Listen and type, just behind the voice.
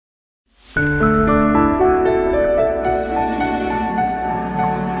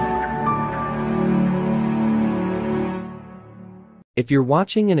If you're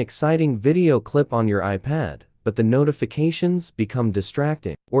watching an exciting video clip on your iPad, but the notifications become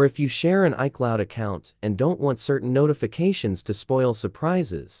distracting, or if you share an iCloud account and don't want certain notifications to spoil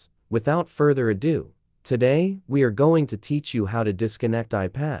surprises, without further ado, today we are going to teach you how to disconnect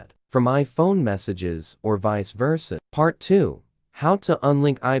iPad from iPhone messages or vice versa. Part 2. How to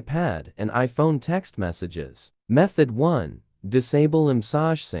unlink iPad and iPhone text messages. Method 1. Disable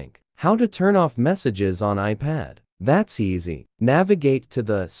iMessage sync. How to turn off messages on iPad. That's easy. Navigate to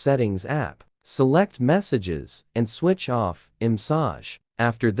the Settings app. Select Messages and switch off iMessage.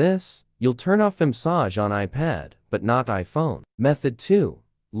 After this, you'll turn off iMessage on iPad, but not iPhone. Method 2.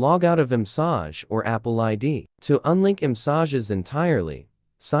 Log out of iMessage or Apple ID. To unlink iMessages entirely,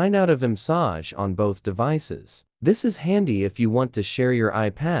 sign out of iMessage on both devices. This is handy if you want to share your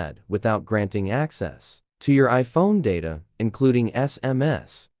iPad without granting access to your iPhone data, including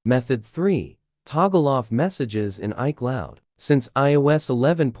SMS. Method 3. Toggle off messages in iCloud. Since iOS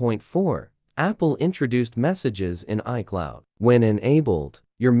 11.4, Apple introduced messages in iCloud. When enabled,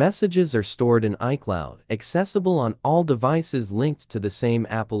 your messages are stored in iCloud, accessible on all devices linked to the same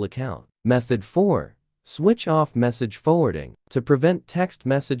Apple account. Method 4. Switch off message forwarding. To prevent text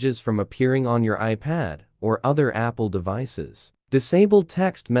messages from appearing on your iPad or other Apple devices, disable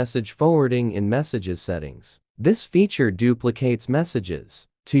text message forwarding in Messages settings. This feature duplicates messages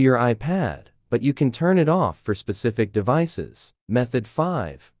to your iPad, but you can turn it off for specific devices. Method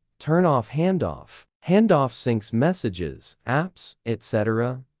 5. Turn off Handoff. Handoff syncs messages, apps,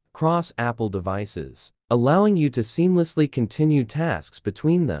 etc. across Apple devices, allowing you to seamlessly continue tasks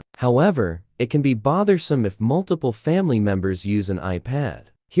between them. However, it can be bothersome if multiple family members use an iPad.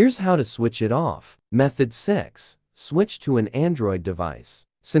 Here's how to switch it off. Method 6. Switch to an Android device.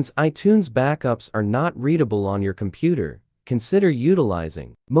 Since iTunes backups are not readable on your computer, consider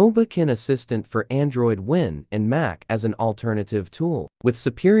utilizing Mobikin Assistant for Android Win and Mac as an alternative tool. With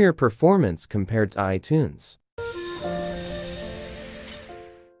superior performance compared to iTunes,